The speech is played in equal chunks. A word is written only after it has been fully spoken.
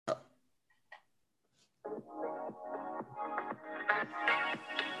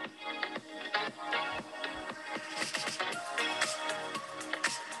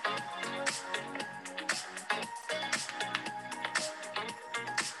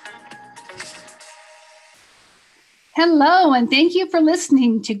Hello, and thank you for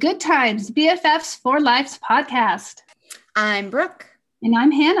listening to Good Times, BFFs for Life's podcast. I'm Brooke. And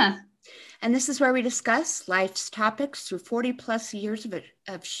I'm Hannah. And this is where we discuss life's topics through 40 plus years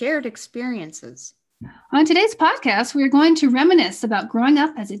of shared experiences. On today's podcast, we're going to reminisce about growing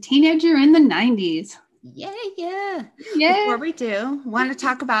up as a teenager in the 90s. Yeah. Before we do, want to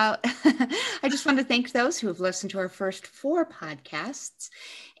talk about, I just want to thank those who have listened to our first 4 podcasts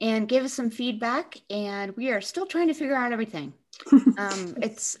and give us some feedback. And we are still trying to figure out everything.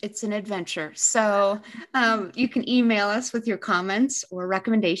 It's an adventure. So you can email us with your comments or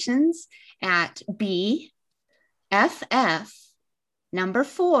recommendations at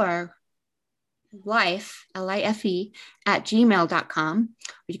BFF4 life, L-I-F-E, at gmail.com.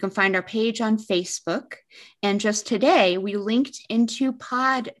 You can find our page on Facebook. And just today, we linked into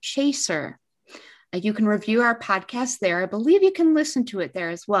Podchaser. You can review our podcast there. I believe you can listen to it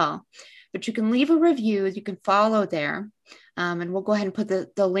there as well. But you can leave a review. You can follow there. And we'll go ahead and put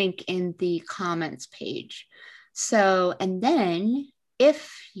the link in the comments page. So, and then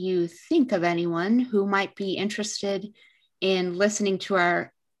if you think of anyone who might be interested in listening to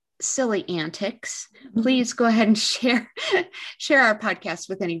our silly antics, please go ahead and share our podcast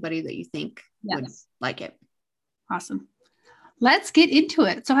with anybody that you think would like it. Awesome. Let's get into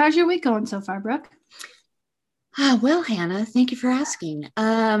it. So how's your week going so far, Brooke? Well, Hannah, thank you for asking.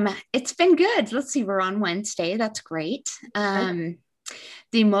 It's been good. Let's see, we're on Wednesday. That's great. The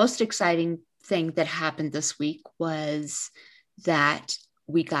most exciting thing that happened this week was that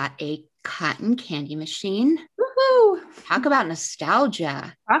we got a cotton candy machine. Woohoo! Talk about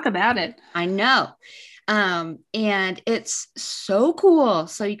nostalgia. Talk about it. I know. And it's so cool.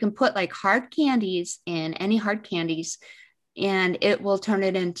 So you can put like hard candies in any hard candies and it will turn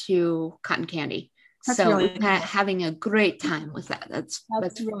it into cotton candy. That's so really cool. Having a great time with that. That's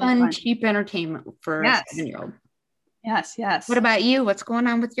really fun, cheap entertainment for a 7-year-old. Yes. What about you? What's going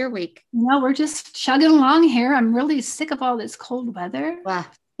on with your week? We're just chugging along here. I'm really sick of all this cold weather. Wow.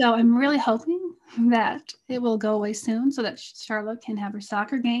 So I'm really hoping that it will go away soon so that Charlotte can have her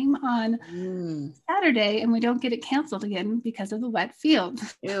soccer game on Saturday and we don't get it canceled again because of the wet field.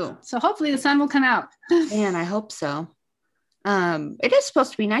 Ew. So hopefully the sun will come out. Man, I hope so. It is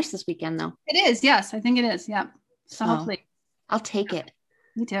supposed to be nice this weekend though. It is. Yes, I think it is. Yeah. So hopefully. I'll take it.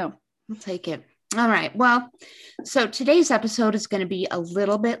 Me too. I'll take it. All right. Well, so today's episode is going to be a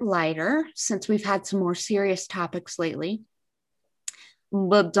little bit lighter since we've had some more serious topics lately.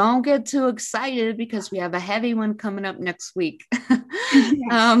 But don't get too excited because we have a heavy one coming up next week.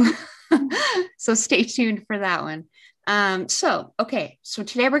 So stay tuned for that one. So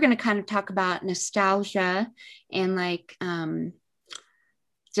today we're going to kind of talk about nostalgia and like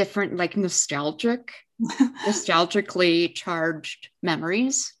different like nostalgically charged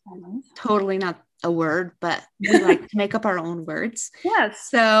memories. Totally not a word, but we like to make up our own words. Yes.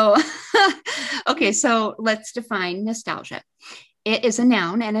 So, so let's define nostalgia. It is a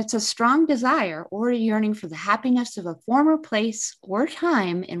noun and it's a strong desire or a yearning for the happiness of a former place or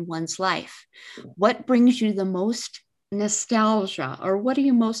time in one's life. What brings you the most nostalgia, or what are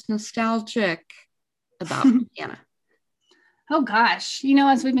you most nostalgic about, Anna? Oh gosh,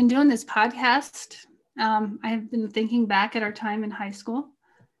 as we've been doing this podcast, I've been thinking back at our time in high school,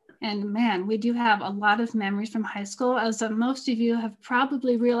 and man, we do have a lot of memories from high school. As most of you have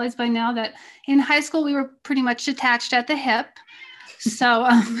probably realized by now that in high school we were pretty much attached at the hip. So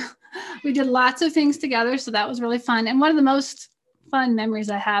we did lots of things together. So that was really fun. And one of the most fun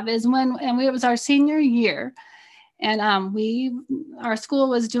memories I have is it was our senior year. And our school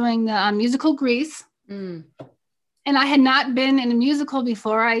was doing the musical Grease. And I had not been in a musical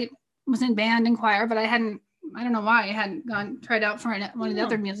before. I was in band and choir, but I don't know why I hadn't tried out for one of the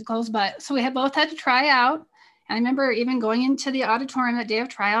other musicals. But so we both had to try out. And I remember even going into the auditorium that day of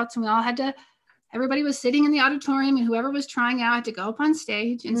tryouts, and everybody was sitting in the auditorium, and whoever was trying out had to go up on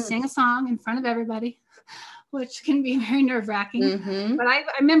stage and sing a song in front of everybody, which can be very nerve-wracking. Mm-hmm. But I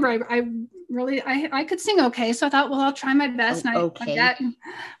remember I could sing okay. So I thought, well, I'll try my best. I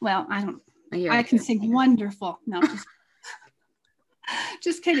can sing wonderful. No,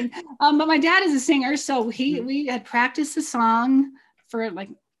 just kidding. But my dad is a singer. So we had practiced the song for like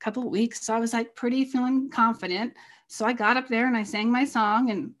a couple of weeks. So I was like feeling confident. So I got up there and I sang my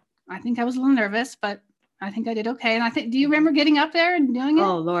song, and I think I was a little nervous, but I think I did okay. And do you remember getting up there and doing it?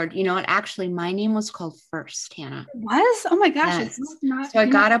 Oh Lord, you know what? Actually, my name was called first, Hannah. It was? Oh my gosh. Yes. So I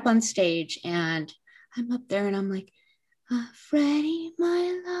got up on stage and I'm up there and I'm like, Freddie,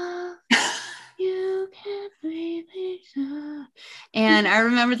 my love, you can't breathe me so. And I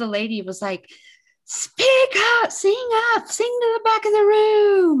remember the lady was like, speak up, sing to the back of the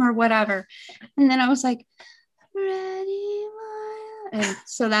room or whatever. And then I was like, Ready, and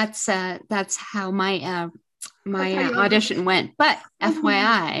so that's how my audition went. But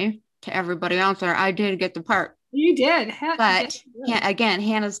FYI to everybody out there, I did get the part. You did. But again,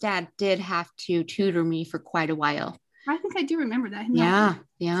 Hannah's dad did have to tutor me for quite a while. I think I do remember that.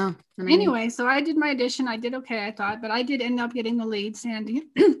 Yeah. Anyway, so I did my audition. I did okay, I thought, but I did end up getting the lead, Sandy,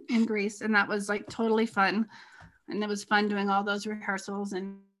 in Grease, and that was like totally fun. And it was fun doing all those rehearsals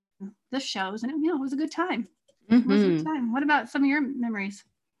and the shows, and it was a good time. It was a good time. What about some of your memories?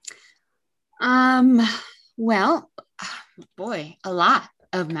 Well, boy, a lot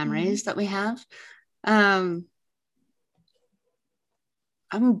of memories that we have. I'm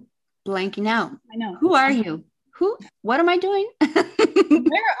blanking out. I know. Who are you? What am I doing?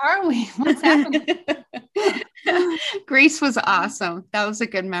 Where are we? What's happening? Grease was awesome. That was a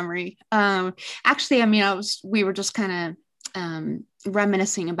good memory. Actually, I mean, we were just kind of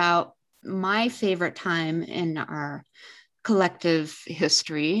reminiscing about my favorite time in our collective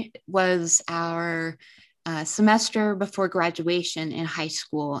history was our semester before graduation in high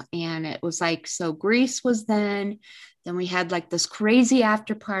school. And it was like, so Grease was then we had like this crazy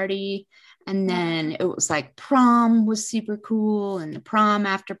after party. And then it was like prom was super cool, and the prom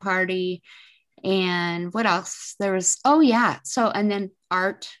after party. And what else? There was, and then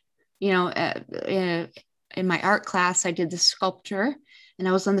art, in my art class, I did the sculpture, and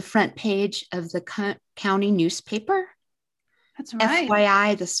I was on the front page of the county newspaper. That's right.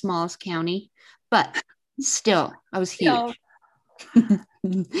 FYI, the smallest county, but still, I was huge.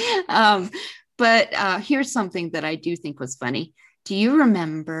 But here's something that I do think was funny. Do you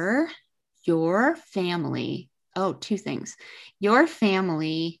remember your family? Oh, two things. Your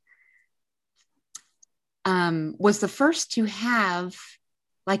family was the first to have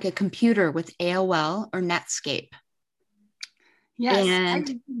like a computer with AOL or Netscape. Yes.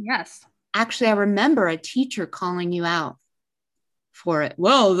 And yes. Actually, I remember a teacher calling you out for it.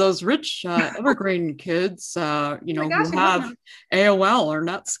 Well, those rich Evergreen kids, who have AOL or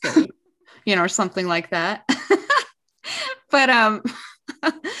Netscape, or something like that.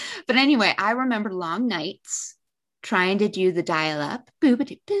 But anyway, I remember long nights trying to do the dial-up. And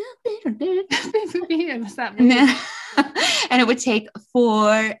it would take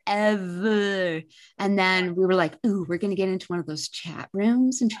forever. And then we were like, ooh, we're going to get into one of those chat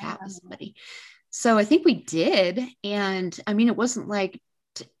rooms and chat with somebody. So I think we did. And I mean, it wasn't like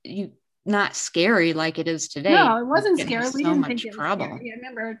not scary like it is today. No, it wasn't scary. We didn't think it was trouble. Scary. I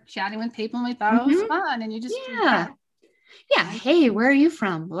remember chatting with people and we thought it was fun. And you just hey, where are you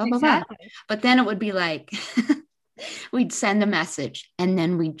from? Blah, blah, blah. But then it would be like we'd send a message and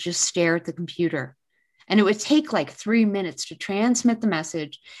then we'd just stare at the computer, and it would take like 3 minutes to transmit the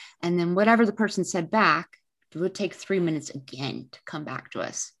message, and then whatever the person said back, it would take 3 minutes again to come back to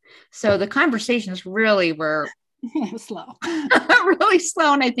us. So the conversations really were slow. Really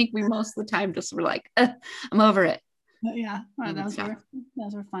slow. And I think we most of the time just were like, I'm over it. Yeah. Well, those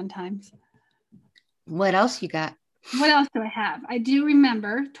were fun times. What else you got? What else do I have? I do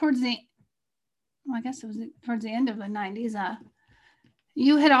remember towards the end of the 90s,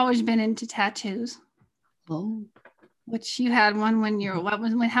 you had always been into tattoos. Oh. Which you had one when you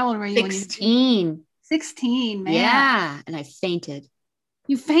were, how old were you? 16. 16, man. Yeah. And I fainted.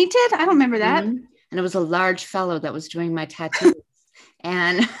 You fainted? I don't remember that. Mm-hmm. And it was a large fellow that was doing my tattoos.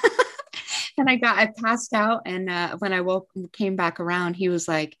 And I passed out. And when I came back around, he was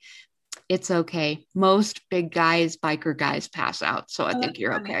like, it's okay. Most biker guys pass out. So I think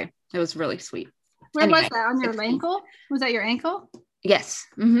you're okay. It was really sweet. Where was that? On your ankle? Was that your ankle? Yes.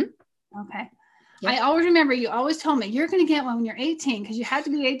 Mm-hmm. Okay. Yep. I always remember you always told me you're going to get one when you're 18, because you had to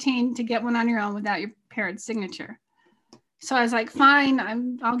be 18 to get one on your own without your parents' signature. So I was like, fine,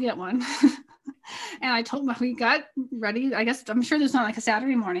 I'll get one. And I told him we got ready. I guess I'm sure there's not like a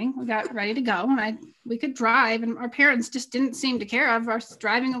Saturday morning. We got ready to go, and we could drive, and our parents just didn't seem to care of us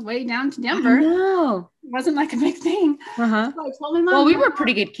driving away down to Denver. No, it wasn't like a big thing. Uh-huh. So I told my mom. Well, we were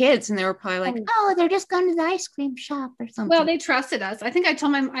pretty good kids, and they were probably like, "Oh, they're just going to the ice cream shop or something." Well, they trusted us. I think I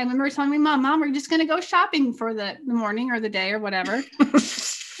remember telling my mom, we're just going to go shopping for the morning or the day or whatever.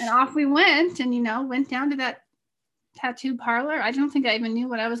 And off we went, and went down to that tattoo parlor. I don't think I even knew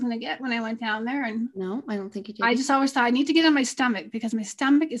what I was going to get when I went down there. And no, I don't think you did. I just always thought I need to get on my stomach, because my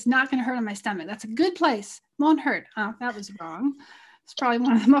stomach is not going to hurt on my stomach. That's a good place. Won't hurt. Oh, that was wrong. It's probably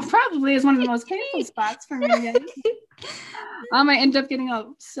one of the most painful spots for me. I ended up getting a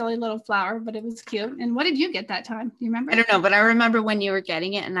silly little flower, but it was cute. And what did you get that time? Do you remember? I don't know, but I remember when you were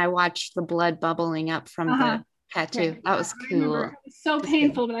getting it, and I watched the blood bubbling up from the tattoo. Yeah, that was cool. It was so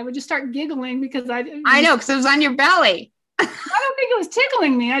painful, but I would just start giggling because I know, because it was on your belly. I don't think it was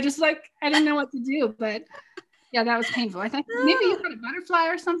tickling me. I just I didn't know what to do, but Yeah, that was painful. I think maybe you got a butterfly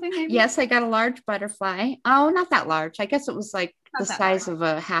or something, maybe? Yes, I got a large butterfly. Oh, not that large. I guess it was like the Not that size large.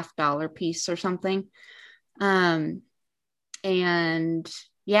 of a $50 piece or something. Um, and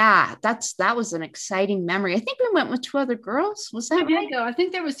yeah, that was an exciting memory. I think we went with two other girls. Was that We right? did go. I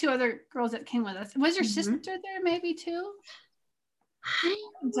think there was 2 other girls that came with us. Was your sister Mhm. there maybe too? I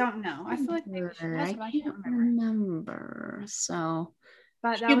I don't know. I feel like maybe she remember. was, I but I can't can't remember. remember. So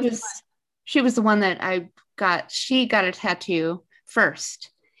But she that was fun. she was the one that she got a tattoo first.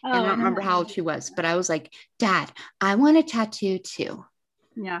 And Oh, I don't and then remember how old she was, but I was like, Dad, I want a tattoo too.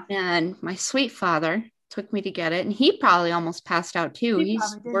 yeah, And my sweet father took me to get it. And he probably almost passed out too. he He's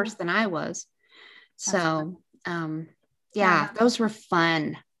probably worse did. than I was. That's fun. So Yeah, yeah, those were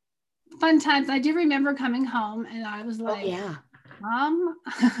fun. fun times. I do remember coming home and I was Oh like, yeah. Mom,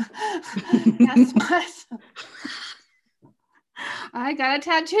 guess what? I got a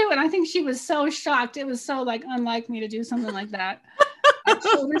tattoo. And I think she was so shocked. It was so like unlike me to do something like that. I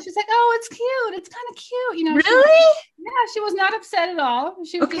showed her, she's like, oh, it's cute. It's kind of cute. You know, Really? she was not upset at all.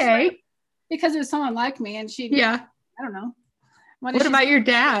 She was just like, Okay. because it was someone like me. And Yeah. I don't know. What did What she say? about your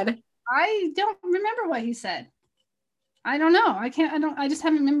dad? I don't remember what he said. I don't know. I just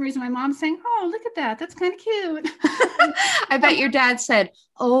have memories of my mom saying, oh, look at that. That's kind of cute. I bet your dad said,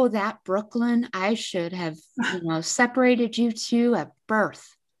 oh, that Brooklyn, I should have, separated you two at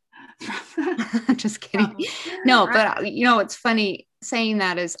birth. Just kidding. No, but what's funny saying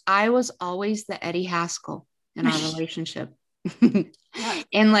that is I was always the Eddie Haskell in our relationship.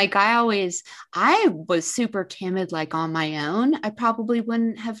 And like I was super timid, like on my own. I probably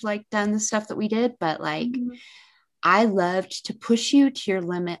wouldn't have like done the stuff that we did, but like I loved to push you to your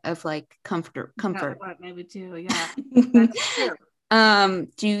limit of like comfort. Yeah, maybe too. Yeah, that's true.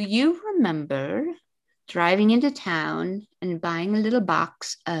 Do you remember driving into town and buying a little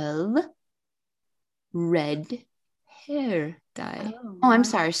box of red hair dye? Oh, I'm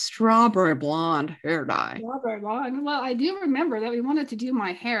sorry, strawberry blonde hair dye. Strawberry blonde. Well, I do remember that we wanted to do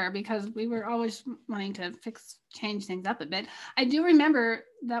my hair because we were always wanting to change things up a bit. I do remember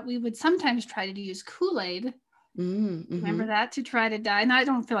that we would sometimes try to use Kool-Aid. Remember that, to try to dye, and I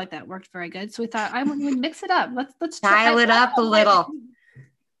don't feel like that worked very good. So we thought I would mix it up. Let's dial it up a little.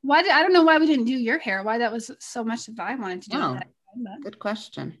 I don't know why we didn't do your hair. Why that was so much that I wanted to do that. Good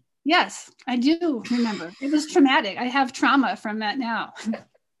question. Yes, I do remember. It was traumatic. I have trauma from that now.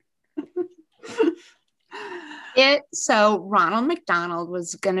 So Ronald McDonald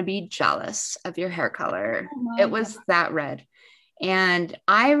was going to be jealous of your hair color. It was that red. And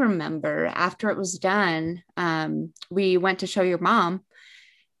I remember after it was done, we went to show your mom.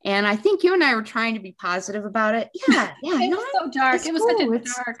 And I think you and I were trying to be positive about it. Yeah. It was so dark. It was such a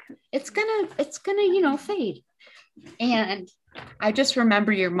dark. It's gonna, fade. And I just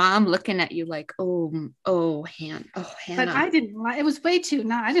remember your mom looking at you like, Hannah. But I didn't like it. Was way too.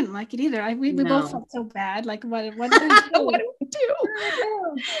 No, I didn't like it either. We both felt so bad. Like what do we do? What do we do?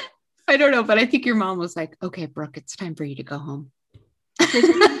 I don't know, but I think your mom was like, okay, Brooke, it's time for you to go home.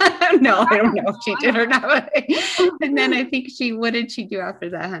 No, I don't know if she did or not. And then I think what did she do after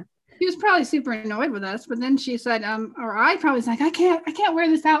that? She was probably super annoyed with us, but then she said, or I probably was like, I can't wear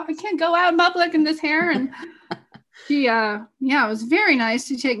this out. I can't go out in public in this hair. And she, it was very nice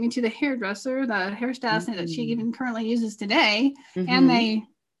to take me to the hairdresser, the hairstylist that she even currently uses today. And they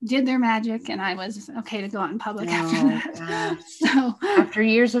did their magic, and I was okay to go out in public after that. So after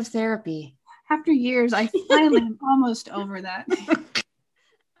years of therapy. After years, I finally am almost over that.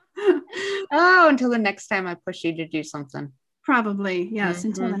 Until the next time I push you to do something. Probably, yes,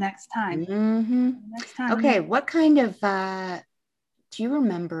 until the next time. Next time. Okay, what kind of, do you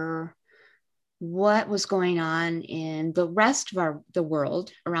remember what was going on in the rest of the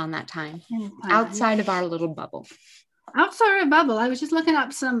world around that time, outside of our little bubble? Outside our bubble, I was just looking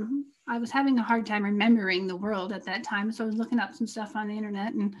up I was having a hard time remembering the world at that time, so I was looking up some stuff on the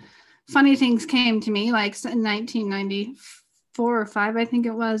internet, and funny things came to me, like in 1994 or 5, I think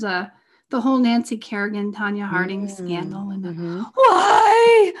it was, the whole Nancy Kerrigan, Tonya Harding scandal. And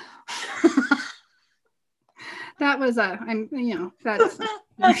why? That was that's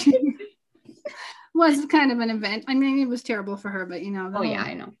was kind of an event. I mean, it was terrible for her, but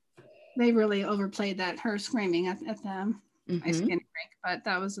I know. They really overplayed that, her screaming at them. Ice candy drink, but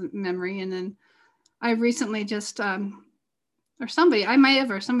that was a memory. And then I recently just somebody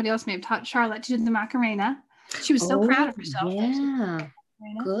else may have taught Charlotte to do the Macarena. She was so proud of herself. Yeah,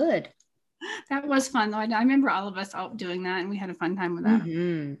 good. That was fun though. I remember all of us out doing that, and we had a fun time with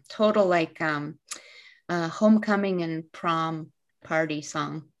that. Total like homecoming and prom party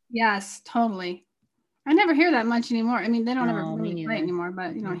song. Yes, totally. I never hear that much anymore. I mean, they don't ever really play it anymore,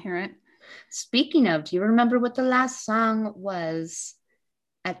 but you don't hear it. Speaking of, do you remember what the last song was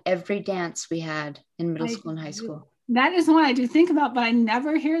at every dance we had in middle I school and high do. school? That is one I do think about, but I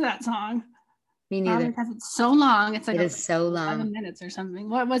never hear that song. Me Probably neither. because it's so long. It's like It is so 11 long. minutes or something.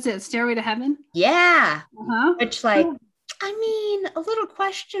 What was it? Stairway to Heaven? Yeah. Uh-huh. Which, like, I mean, a little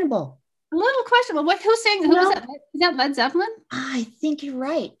questionable. A little questionable. Who's saying? Who was that? Is that Led Zeppelin? I think you're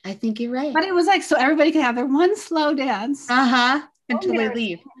right. But it was like so everybody could have their one slow dance. Uh-huh. Until they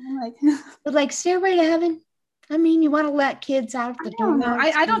leave. But like Stairway to Heaven, I mean, you want to let kids out the door.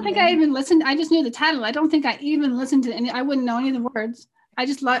 I don't think I even listened. I just knew the title. I don't think I even listened to any. I wouldn't know any of the words. I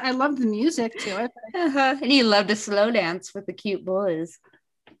just I loved the music to it. And you love to slow dance with the cute boys.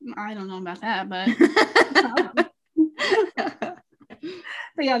 I don't know about that, but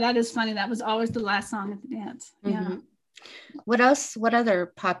yeah, that is funny. That was always the last song at the dance. Yeah. Mm-hmm. What else? What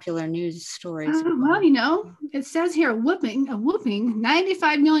other popular news stories? Well, it says here a whooping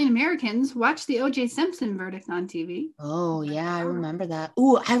 95 million Americans watched the O.J. Simpson verdict on TV. Oh, yeah, I remember that.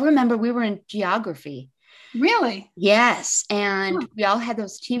 Oh, I remember we were in geography. Really? Yes. And we all had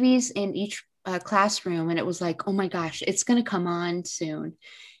those TVs in each classroom. And it was like, oh my gosh, it's going to come on soon.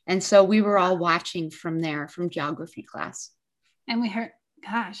 And so we were all watching from there, from geography class. And we heard,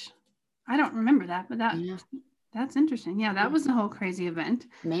 gosh, I don't remember that, but that's interesting. Yeah, that was the whole crazy event.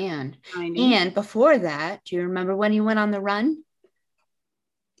 Man. And before that, do you remember when he went on the run?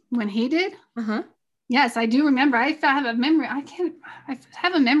 When he did? Uh-huh. Yes, I do remember. I have a memory. I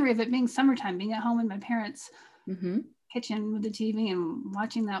have a memory of it being summertime, being at home in my parents' kitchen with the TV and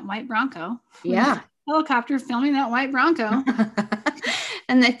watching that white Bronco. Yeah. Helicopter filming that white Bronco.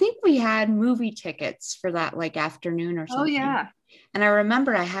 And I think we had movie tickets for that like afternoon or something. Oh, yeah. And I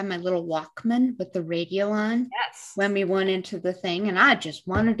remember I had my little Walkman with the radio on when we went into the thing. And I just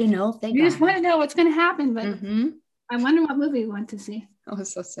wanted to know if You just want to know what's going to happen. But I wonder what movie we went to see. Oh,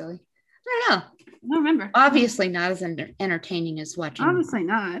 it's so silly. I don't know. I don't remember. Obviously not as entertaining as watching. Obviously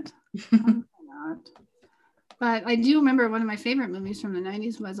not. Obviously not. But I do remember one of my favorite movies from the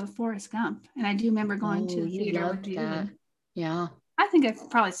 90s was a Forrest Gump. And I do remember going to the theater with you. That. Yeah. I think I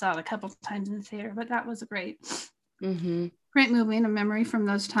probably saw it a couple of times in the theater, but that was a great movie and a memory from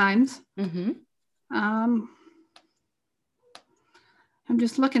those times. I'm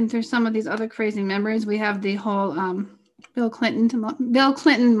just looking through some of these other crazy memories. We have the whole Bill Clinton,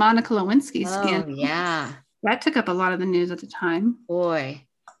 Monica Lewinsky scandal. Yeah. That took up a lot of the news at the time. Boy.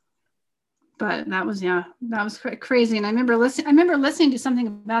 But that was crazy. And I remember listening to something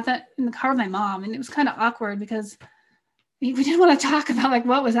about that in the car with my mom, and it was kind of awkward because we didn't want to talk about like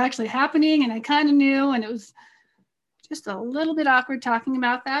what was actually happening, and I kind of knew, and it was just a little bit awkward talking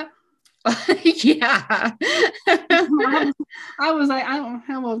about that. Yeah. I was like, I don't know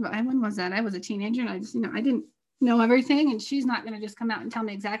how old, when was that? I was a teenager, and I just, I didn't know everything, and she's not going to just come out and tell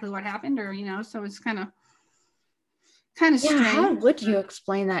me exactly what happened, or so it's kind of strange. How would you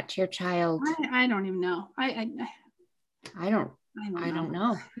explain that to your child? I don't even know. I don't know. I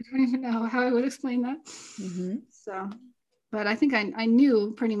don't even know how I would explain that. So, but I think I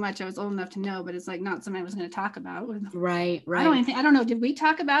knew pretty much. I was old enough to know, but it's like not something I was going to talk about. Right. I don't know. Did we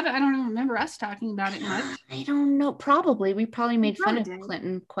talk about it? I don't even remember us talking about it much. I don't know. Probably. We probably made fun of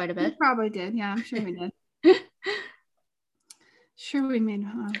Clinton quite a bit. We probably did. Yeah, I'm sure we did. Sure, we made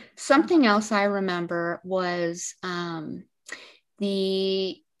something else I remember was it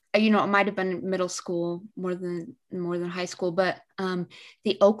might have been middle school more than high school, but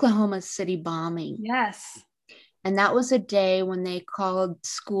the Oklahoma City bombing. Yes. And that was a day when they called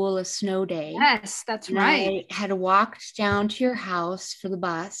school a snow day. Yes, that's right. I had walked down to your house for the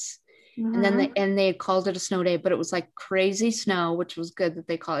bus. And then they called it a snow day, but it was like crazy snow, which was good that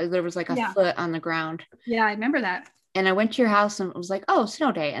they called it. There was like a foot on the ground. Yeah, I remember that. And I went to your house and it was like, oh,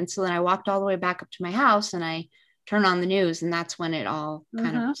 snow day. And so then I walked all the way back up to my house and I turned on the news, and that's when it all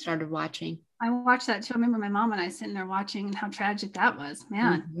kind of started watching. I watched that too. I remember my mom and I sitting there watching, and how tragic that was.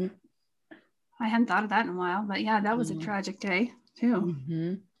 Man, I hadn't thought of that in a while, but yeah, that was a tragic day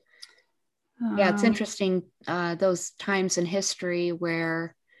too. Yeah, it's interesting, those times in history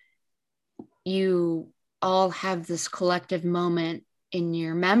where you all have this collective moment in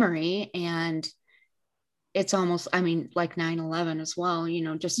your memory, and it's almost, like 9/11 as well,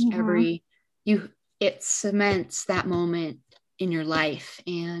 just it cements that moment in your life,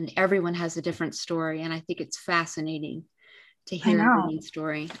 and everyone has a different story. And I think it's fascinating to hear everyone's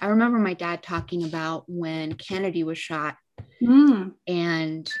story. I remember my dad talking about when Kennedy was shot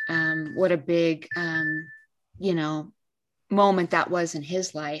and what a big, moment that was in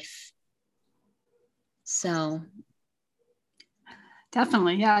his life. So.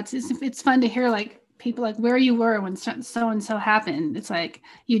 Definitely. Yeah. It's fun to hear like people like where you were when so and so happened. It's like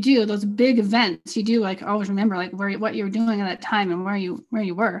you do those big events. You do like always remember like what you were doing at that time and where you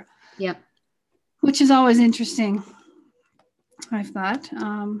were. Yep. Which is always interesting. I've thought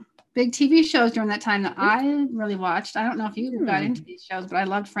big TV shows during that time that I really watched. I don't know if you got into these shows, but I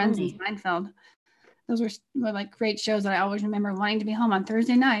loved Friends and Seinfeld. Those were like great shows that I always remember wanting to be home on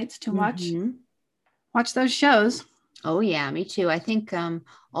Thursday nights to watch those shows. Oh yeah, me too. I think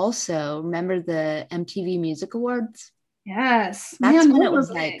also remember the MTV Music Awards? Yes. That's when it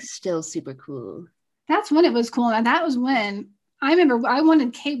was like still super cool. That's when it was cool. And that was when I remember I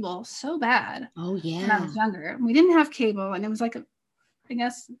wanted cable so bad. Oh yeah. When I was younger. We didn't have cable and it was like I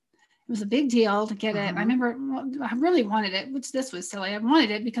guess it was a big deal to get it. I remember I really wanted it, which this was silly. I wanted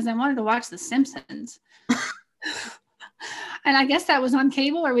it because I wanted to watch The Simpsons. And I guess that was on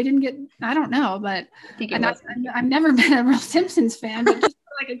cable or we didn't get, I don't know, but I've never been a real Simpsons fan, but just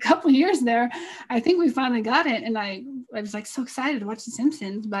for like a couple years there, I think we finally got it. And I was like so excited to watch The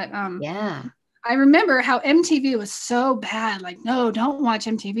Simpsons, but yeah. I remember how MTV was so bad. Like, no, don't watch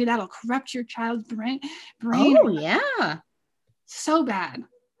MTV. That'll corrupt your child's brain. Oh yeah. So bad.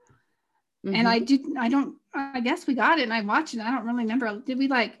 And I guess we got it and I watched it. I don't really remember. Did we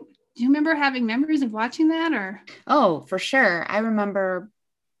like, do you remember having memories of watching that or? Oh, for sure. I remember,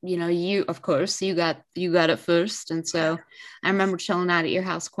 you, of course, you got it first. And so I remember chilling out at your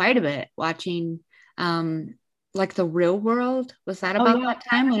house quite a bit, watching like The Real World. Was that about that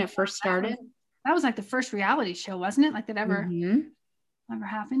time when it first started? That was like the first reality show, wasn't it? Like that ever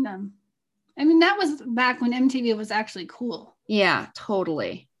happened. I mean, that was back when MTV was actually cool. Yeah,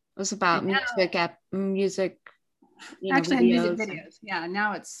 totally. It was about music. Actually had music videos. Yeah,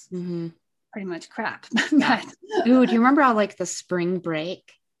 now it's pretty much crap. Yeah. Ooh, do you remember how like the spring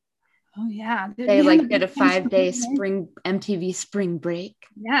break? Oh yeah. They like did a 5-day MTV spring break.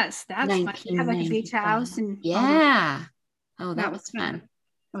 Yes, that's fun. They had like a beach house and yeah. Oh, that was fun.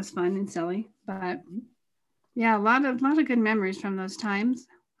 It was fun and silly. But yeah, a lot of good memories from those times.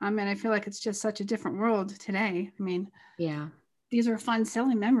 I mean, I feel like it's just such a different world today. I mean, yeah. These were fun,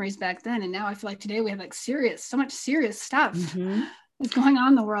 silly memories back then. And now I feel like today we have like so much serious stuff that's going on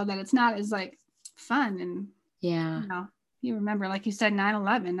in the world that it's not as like fun. And yeah, you remember, like you said,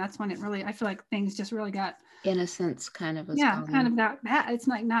 9/11, that's when it really, I feel like things just really got innocence kind of. Kind of got bad. It's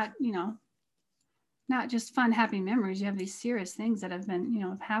like not just fun, happy memories. You have these serious things that have been,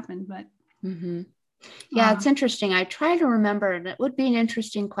 have happened, but. Yeah, it's interesting. I try to remember, and it would be an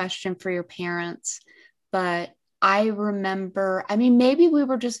interesting question for your parents, but I remember, I mean, maybe we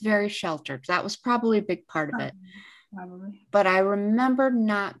were just very sheltered. That was probably a big part of it. Probably. But I remember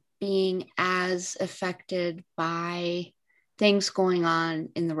not being as affected by things going on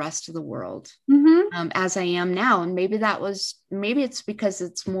in the rest of the world as I am now. And maybe it's because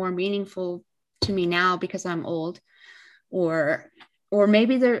it's more meaningful to me now because I'm old, or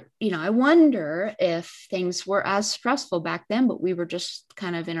maybe I wonder if things were as stressful back then, but we were just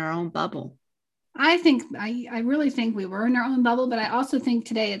kind of in our own bubble. I really think we were in our own bubble, but I also think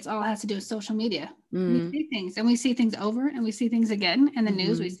today it's all has to do with social media. We see things and we see things over and we see things again in the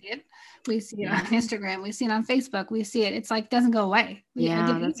news. We see it on Instagram. We see it on Facebook. We see it. It's like, doesn't go away. I get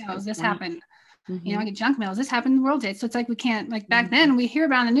emails. This happened. I get junk mails. This happened in the world today. So it's like, we can't like back then we hear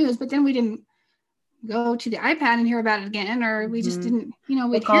about it in the news, but then we didn't go to the iPad and hear about it again, or we just didn't,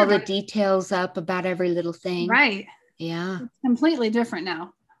 we'd all the details up about every little thing. Right. Yeah. It's completely different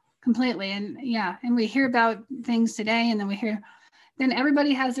now. Completely. And and we hear about things today and then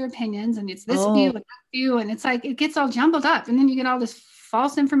everybody has their opinions and it's this view and that view. And it's like, it gets all jumbled up and then you get all this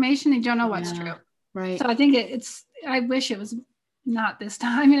false information and you don't know what's true. Right. So I think I wish it was not this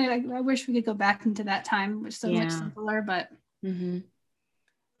time. I wish we could go back into that time, which is so much simpler, but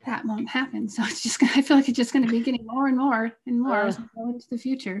that won't happen. So it's just, I feel like it's just going to be getting more and more and more as we go into the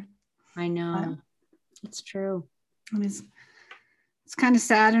future. I know. It's true. I mean, it's kind of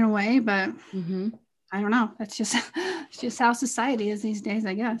sad in a way, but I don't know. It's just how society is these days,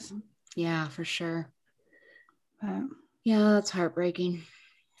 I guess. Yeah, for sure. Yeah, that's heartbreaking.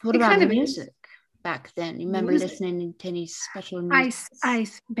 What about the music back then? You remember listening to any special music?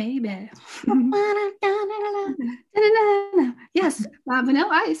 Ice, baby. Yes, Vanilla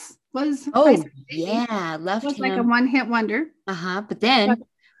Ice was. Oh, yeah, loved him. Was like a one-hit wonder. But then,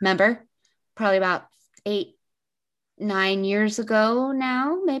 remember, probably about 8-9 years ago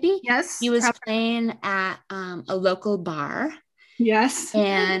now, maybe. Yes, he was playing at a local bar. Yes,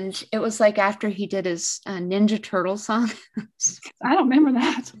 and it was like after he did his Ninja Turtle song. I don't remember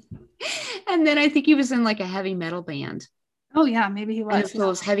that. And then I think he was in like a heavy metal band. Oh yeah, maybe he was. So it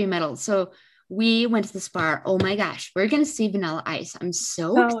was heavy metal. So we went to this bar. Oh my gosh, we're gonna see Vanilla Ice. I'm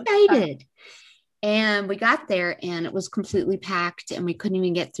so excited. And we got there and it was completely packed and we couldn't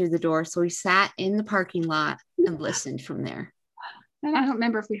even get through the door. So we sat in the parking lot and listened from there. And I don't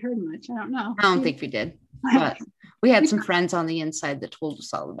remember if we heard much. I don't know. I don't think we did, but we had some friends on the inside that told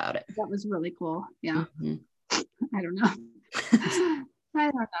us all about it. That was really cool. Yeah. Mm-hmm. I don't know. I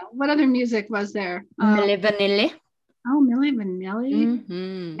don't know. What other music was there? Milli Vanilli. Oh, Milli Vanilli.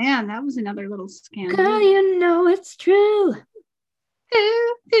 Mm-hmm. Man, that was another little scandal. Girl, you know it's true.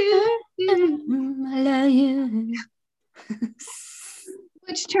 I love you.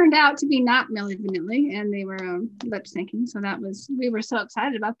 Which turned out to be not Milli Vanilli, and they were lip syncing. So we were so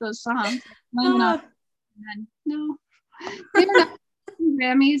excited about those songs. No, they were not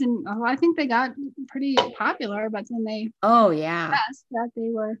Grammys, and I think they got pretty popular. But then they asked that they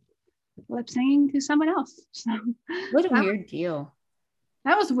were lip singing to someone else. So what a weird deal.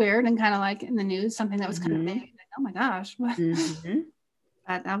 That was weird and kind of like in the news, something that was kind of big. Like, oh my gosh, what?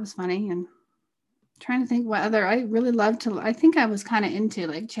 But that was funny. And trying to think what other I really loved to. I think I was kind of into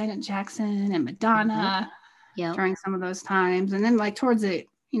like Janet Jackson and Madonna during some of those times, and then like towards the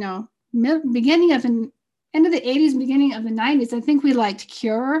beginning of the end of the 80s, beginning of the 90s, I think we liked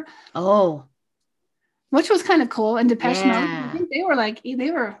Cure. Oh, which was kind of cool. And Depeche Mode. I think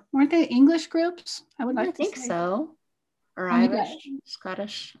weren't they English groups? I think so. Or Irish,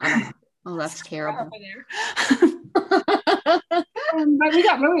 Scottish. I don't know. Oh, that's terrible. But we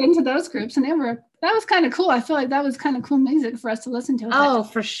got really into those groups, and that was kind of cool. I feel like that was kind of cool music for us to listen to. Oh,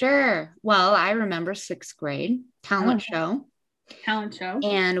 for sure. Well, I remember 6th grade talent show.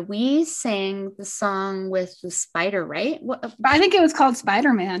 And we sang the song with the spider, right? I think it was called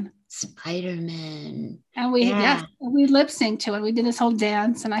Spider-Man. Spider-Man. And we lip synced to it. We did this whole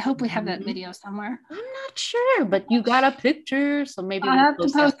dance, and I hope we have that video somewhere. I'm not sure, but you got a picture, so maybe I'll have to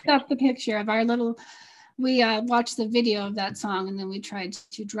post up the picture of our little. We watched the video of that song, and then we tried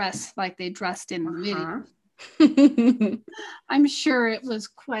to dress like they dressed in the video. I'm sure it was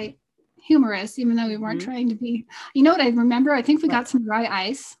quite humorous, even though we weren't trying to be. You know what I remember? I think we got some dry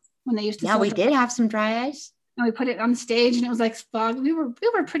ice when they used to. Yeah, we did have some dry ice. And we put it on stage, and it was like fog. We were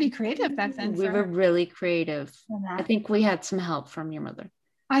pretty creative back then. We were really creative. I think we had some help from your mother.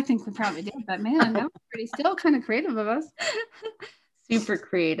 I think we probably did, but man, that was still kind of creative of us. Super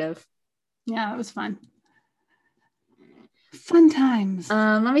creative. Yeah, it was fun. Fun times.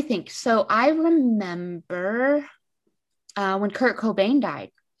 Let me think. So I remember when Kurt Cobain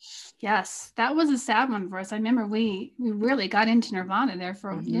died. Yes, that was a sad one for us. I remember we really got into Nirvana there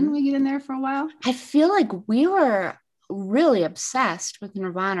didn't we get in there for a while? I feel like we were really obsessed with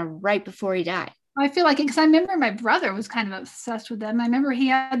Nirvana right before he died. I feel like it because I remember my brother was kind of obsessed with them. I remember he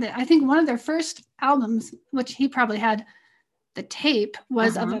had I think one of their first albums, which he probably had the tape,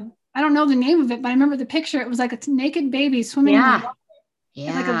 was of I don't know the name of it, but I remember the picture. It was like a naked baby swimming in the water.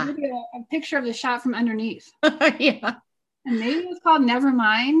 Yeah. Like a picture of the shot from underneath. Yeah. And maybe it was called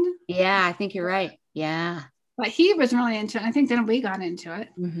Nevermind. Yeah, I think you're right. Yeah. But he was really into it. I think then we got into it.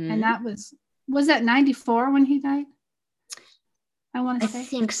 And that was that 94 when he died? I want to say. I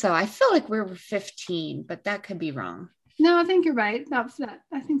think so. I feel like we were 15, but that could be wrong. No, I think you're right.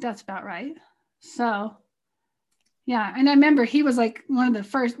 I think that's about right. So, yeah. And I remember he was like one of the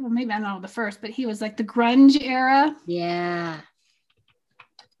first, well, maybe I don't know the first, but he was like the grunge era. Yeah.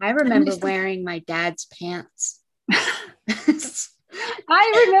 I remember wearing my dad's pants.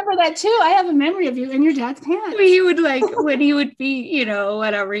 I remember that too. I have a memory of you in your dad's pants. He would when he would be,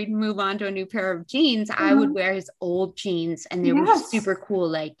 whatever, he'd move on to a new pair of jeans. I would wear his old jeans, and they were super cool,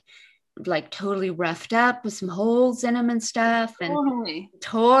 like totally roughed up with some holes in them and stuff, and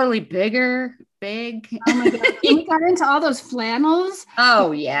totally big. Oh my God. We got into all those flannels.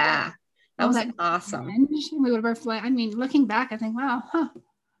 Oh yeah, that was awesome. We would wear I mean, looking back, I think, wow,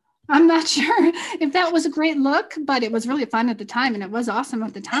 I'm not sure if that was a great look, but it was really fun at the time, and it was awesome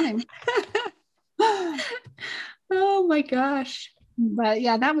at the time. Oh my gosh. But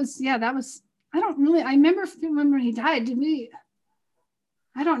that was, I remember when he died. Did we?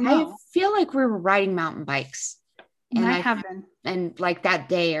 I don't know. I feel like we were riding mountain bikes. And I have been. And like that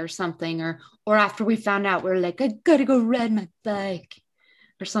day or something, or after we found out, we were like, I gotta go ride my bike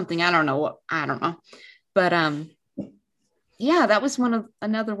or something. I don't know. But yeah, that was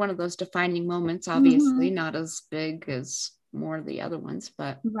another one of those defining moments. Obviously, not as big as more of the other ones,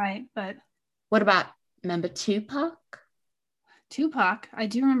 but right. But what about remember Tupac? Tupac, I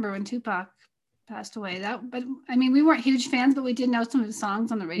do remember when Tupac passed away. But I mean, we weren't huge fans, but we did know some of his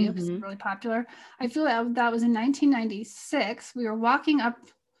songs on the radio because it's really popular. I feel that was in 1996. We were walking up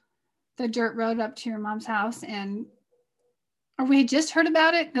the dirt road up to your mom's house, or we had just heard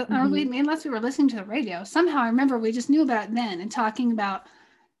about it, or unless we were listening to the radio. Somehow I remember we just knew about it then and talking about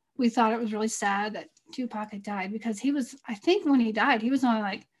we thought it was really sad that Tupac had died, because he was, I think when he died, he was only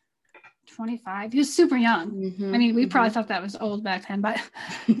like 25. He was super young. Mm-hmm, I mean, we probably thought that was old back then, but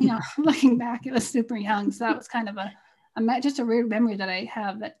looking back, it was super young. So that was kind of just a weird memory that I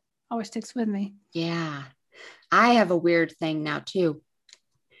have that always sticks with me. Yeah. I have a weird thing now too.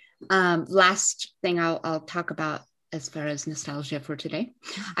 Last thing I'll talk about as far as nostalgia for today.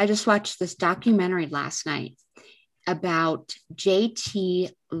 I just watched this documentary last night about J.T.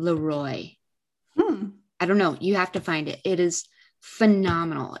 Leroy. I don't know. You have to find it. It is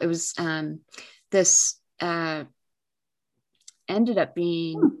phenomenal. It was this ended up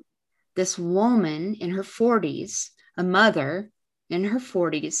being this woman in her 40s, a mother in her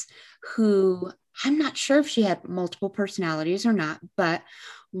 40s, who I'm not sure if she had multiple personalities or not, but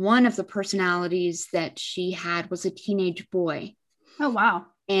one of the personalities that she had was a teenage boy. Oh, wow.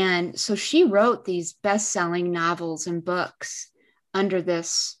 And so she wrote these best-selling novels and books under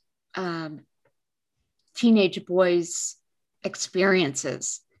this teenage boy's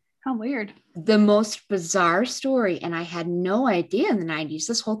experiences. How weird. The most bizarre story. And I had no idea in the 90s,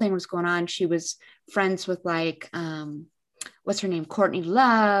 this whole thing was going on. She was friends with like, what's her name? Courtney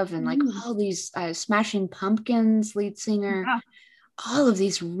Love, and like all these Smashing Pumpkins lead singer, all of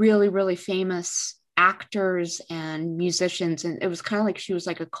these really, really famous actors and musicians. And it was kind of like she was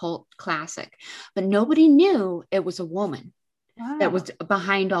like a cult classic, but nobody knew it was a woman that was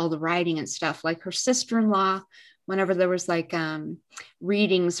behind all the writing and stuff. Like her sister-in-law, whenever there was like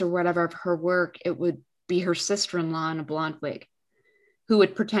readings or whatever of her work, it would be her sister-in-law in a blonde wig who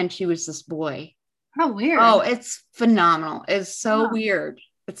would pretend she was this boy. How weird. Oh, it's phenomenal. It's so weird.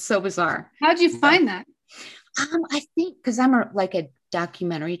 It's so bizarre. How'd you find that? I think because I'm like a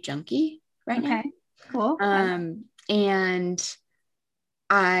documentary junkie right now. Cool. And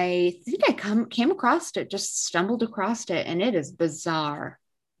I think I came across it, just stumbled across it, and it is bizarre.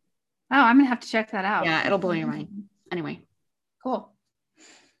 Oh, I'm gonna have to check that out. Yeah, it'll blow your mind. Anyway. Cool.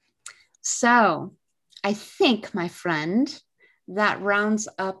 So I think, my friend, that rounds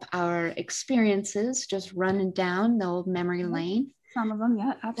up our experiences, just running down the old memory lane. Some of them,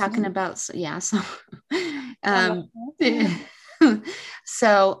 yeah, absolutely. Talking about,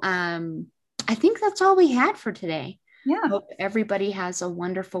 so I think that's all we had for today. Yeah. Hope everybody has a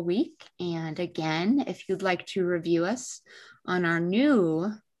wonderful week. And again, if you'd like to review us on our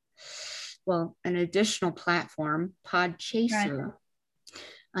new, an additional platform, Podchaser,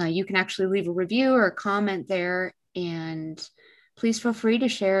 you can actually leave a review or a comment there. And please feel free to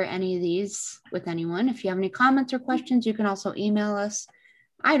share any of these with anyone. If you have any comments or questions, you can also email us.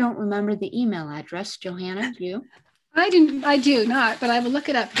 I don't remember the email address. Johanna, do you? I do not, but I will look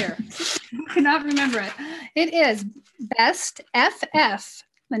it up here. I cannot remember it. It is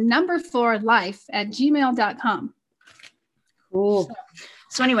bestff4life@gmail.com. Cool.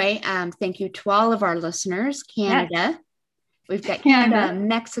 So anyway, thank you to all of our listeners. Canada. Yes. We've got Canada,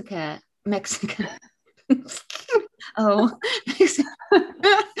 Mexico. Mexico.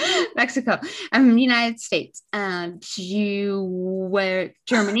 United States.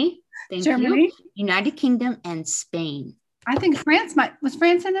 Germany. Thank you. United Kingdom and Spain. I think France was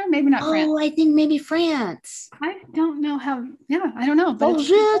France in there? Maybe not France. Oh, I think maybe France. I don't know how. Yeah, I don't know.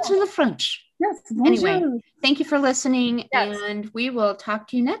 Bonjour to the French. Yes. Bonjour. Anyway, thank you for listening, and we will talk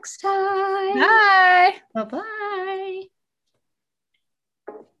to you next time. Bye. Bye-bye.